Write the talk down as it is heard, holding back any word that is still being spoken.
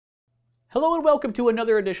Hello and welcome to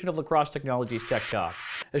another edition of Crosse Technologies Tech Talk,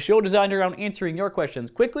 a show designed around answering your questions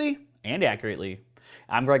quickly and accurately.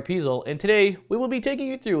 I'm Greg Piesel, and today we will be taking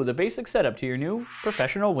you through the basic setup to your new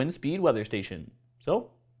professional wind speed weather station.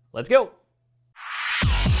 So, let's go!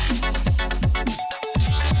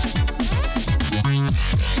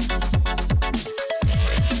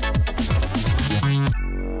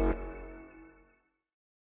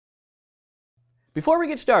 Before we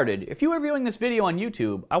get started, if you are viewing this video on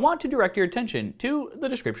YouTube, I want to direct your attention to the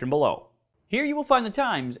description below. Here you will find the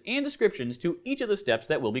times and descriptions to each of the steps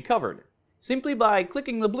that will be covered. Simply by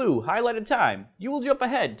clicking the blue highlighted time, you will jump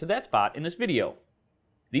ahead to that spot in this video.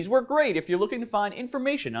 These work great if you're looking to find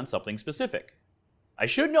information on something specific. I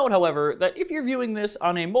should note, however, that if you're viewing this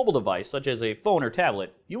on a mobile device such as a phone or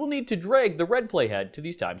tablet, you will need to drag the red playhead to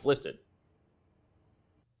these times listed.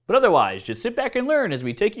 But otherwise, just sit back and learn as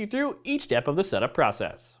we take you through each step of the setup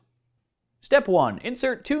process. Step 1.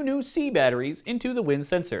 Insert two new C batteries into the wind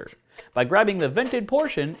sensor by grabbing the vented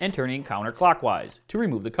portion and turning counterclockwise to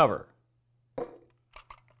remove the cover.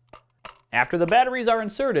 After the batteries are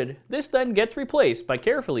inserted, this then gets replaced by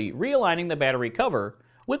carefully realigning the battery cover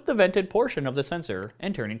with the vented portion of the sensor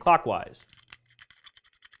and turning clockwise.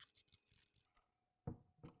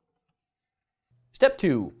 Step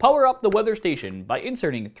 2. Power up the weather station by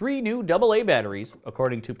inserting 3 new AA batteries,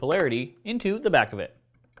 according to polarity, into the back of it.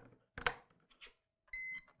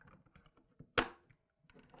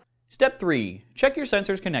 Step 3. Check your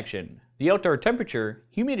sensor's connection. The outdoor temperature,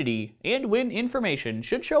 humidity, and wind information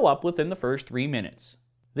should show up within the first 3 minutes.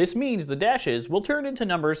 This means the dashes will turn into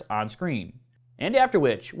numbers on screen, and after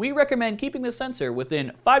which we recommend keeping the sensor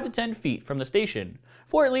within 5 to 10 feet from the station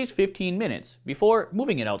for at least 15 minutes before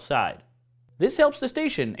moving it outside. This helps the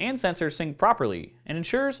station and sensor sync properly and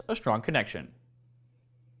ensures a strong connection.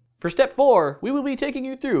 For step 4, we will be taking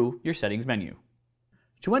you through your settings menu.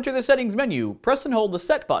 To enter the settings menu, press and hold the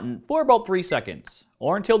set button for about 3 seconds,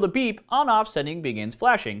 or until the beep on-off setting begins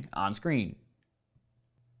flashing on screen.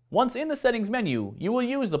 Once in the settings menu, you will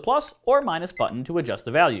use the plus or minus button to adjust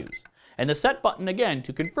the values, and the set button again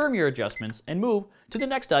to confirm your adjustments and move to the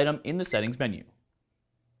next item in the settings menu.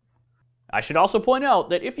 I should also point out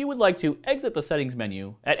that if you would like to exit the settings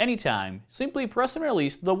menu at any time, simply press and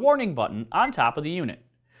release the warning button on top of the unit.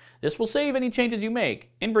 This will save any changes you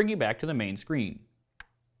make and bring you back to the main screen.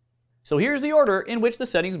 So here's the order in which the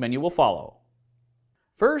settings menu will follow.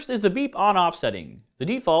 First is the beep on-off setting. The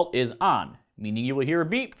default is on, meaning you will hear a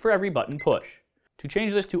beep for every button push. To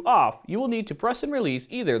change this to off, you will need to press and release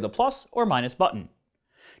either the plus or minus button.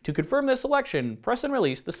 To confirm this selection, press and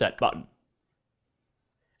release the set button.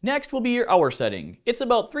 Next will be your hour setting. It's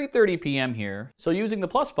about 3:30 p.m. here, so using the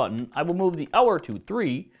plus button, I will move the hour to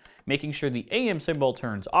 3, making sure the AM symbol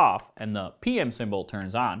turns off and the PM symbol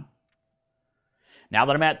turns on. Now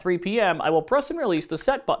that I'm at 3 p.m., I will press and release the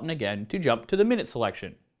set button again to jump to the minute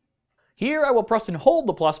selection. Here I will press and hold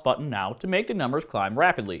the plus button now to make the numbers climb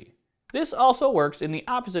rapidly. This also works in the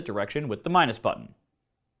opposite direction with the minus button.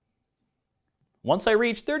 Once I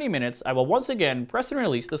reach 30 minutes, I will once again press and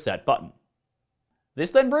release the set button.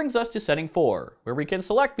 This then brings us to setting 4, where we can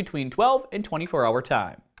select between 12 and 24-hour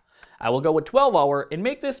time. I will go with 12-hour and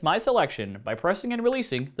make this my selection by pressing and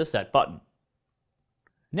releasing the set button.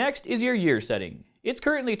 Next is your year setting. It's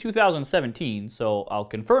currently 2017, so I'll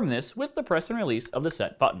confirm this with the press and release of the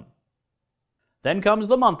set button. Then comes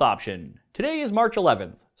the month option. Today is March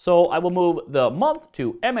 11th, so I will move the month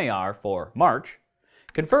to MAR for March,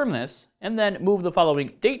 confirm this, and then move the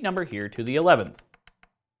following date number here to the 11th.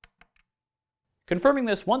 Confirming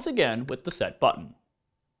this once again with the set button.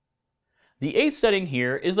 The 8th setting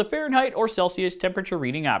here is the Fahrenheit or Celsius temperature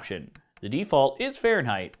reading option. The default is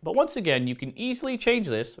Fahrenheit, but once again you can easily change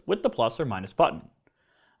this with the plus or minus button.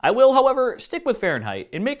 I will, however, stick with Fahrenheit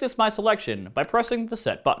and make this my selection by pressing the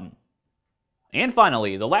set button. And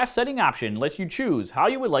finally, the last setting option lets you choose how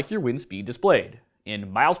you would like your wind speed displayed,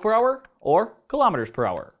 in miles per hour or kilometers per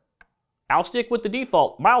hour. I'll stick with the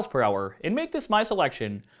default miles per hour and make this my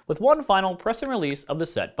selection with one final press and release of the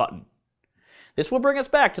set button. This will bring us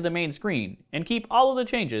back to the main screen and keep all of the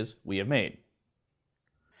changes we have made.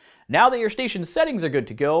 Now that your station's settings are good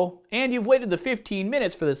to go, and you've waited the 15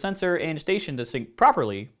 minutes for the sensor and station to sync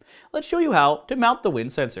properly, let's show you how to mount the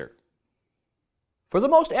wind sensor. For the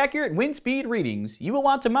most accurate wind speed readings, you will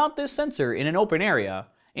want to mount this sensor in an open area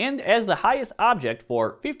and as the highest object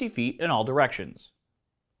for 50 feet in all directions.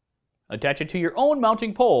 Attach it to your own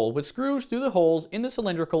mounting pole with screws through the holes in the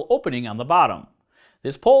cylindrical opening on the bottom.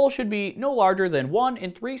 This pole should be no larger than 1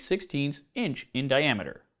 3/16 inch in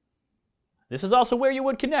diameter. This is also where you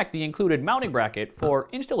would connect the included mounting bracket for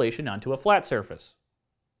installation onto a flat surface.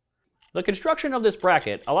 The construction of this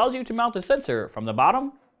bracket allows you to mount the sensor from the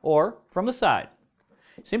bottom or from the side.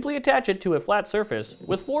 Simply attach it to a flat surface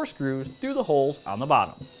with 4 screws through the holes on the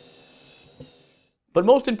bottom. But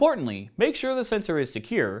most importantly, make sure the sensor is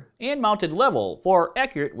secure and mounted level for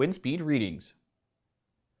accurate wind speed readings.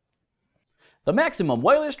 The maximum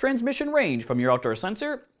wireless transmission range from your outdoor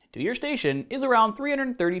sensor to your station is around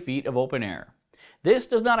 330 feet of open air. This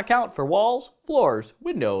does not account for walls, floors,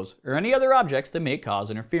 windows, or any other objects that may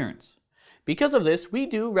cause interference. Because of this, we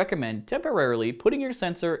do recommend temporarily putting your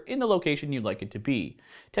sensor in the location you'd like it to be,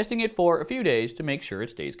 testing it for a few days to make sure it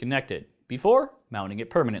stays connected, before mounting it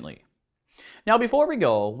permanently. Now before we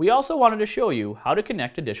go, we also wanted to show you how to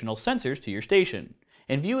connect additional sensors to your station,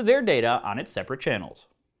 and view their data on its separate channels.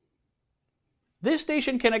 This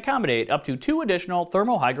station can accommodate up to 2 additional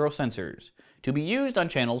thermohydro sensors, to be used on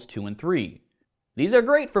channels 2 and 3. These are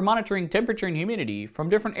great for monitoring temperature and humidity from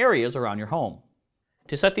different areas around your home.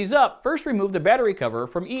 To set these up, first remove the battery cover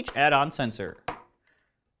from each add-on sensor.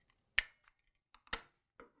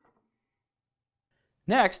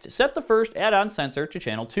 Next, set the first add-on sensor to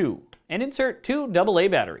channel 2, and insert 2 AA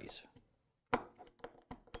batteries.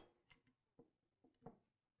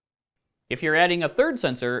 If you're adding a third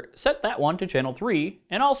sensor, set that one to channel 3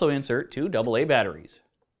 and also insert 2 AA batteries.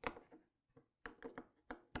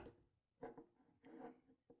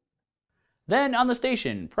 Then on the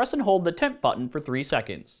station, press and hold the temp button for 3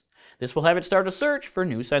 seconds. This will have it start a search for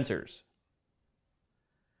new sensors.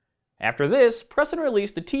 After this, press and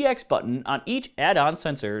release the TX button on each add-on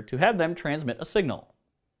sensor to have them transmit a signal.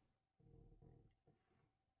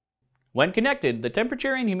 When connected, the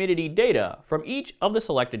temperature and humidity data from each of the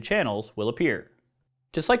selected channels will appear.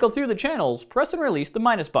 To cycle through the channels, press and release the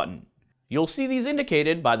minus button. You'll see these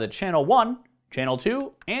indicated by the channel 1, channel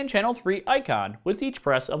 2, and channel 3 icon with each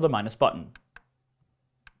press of the minus button.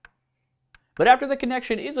 But after the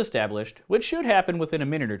connection is established, which should happen within a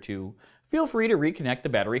minute or 2, feel free to reconnect the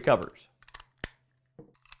battery covers.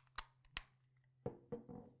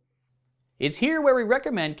 It's here where we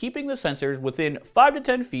recommend keeping the sensors within 5 to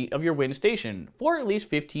 10 feet of your wind station for at least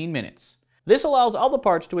 15 minutes. This allows all the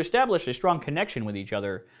parts to establish a strong connection with each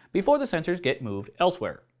other before the sensors get moved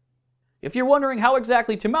elsewhere. If you're wondering how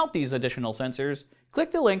exactly to mount these additional sensors,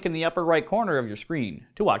 click the link in the upper right corner of your screen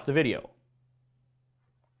to watch the video.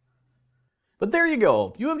 But there you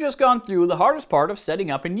go, you have just gone through the hardest part of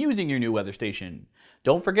setting up and using your new weather station.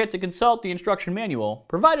 Don't forget to consult the instruction manual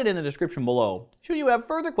provided in the description below should you have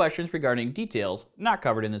further questions regarding details not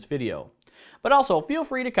covered in this video. But also feel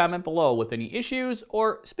free to comment below with any issues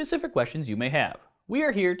or specific questions you may have. We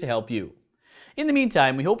are here to help you. In the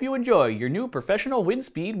meantime, we hope you enjoy your new professional wind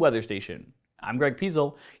speed weather station. I'm Greg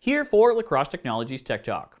Piesel, here for Crosse Technologies Tech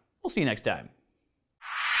Talk. We'll see you next time.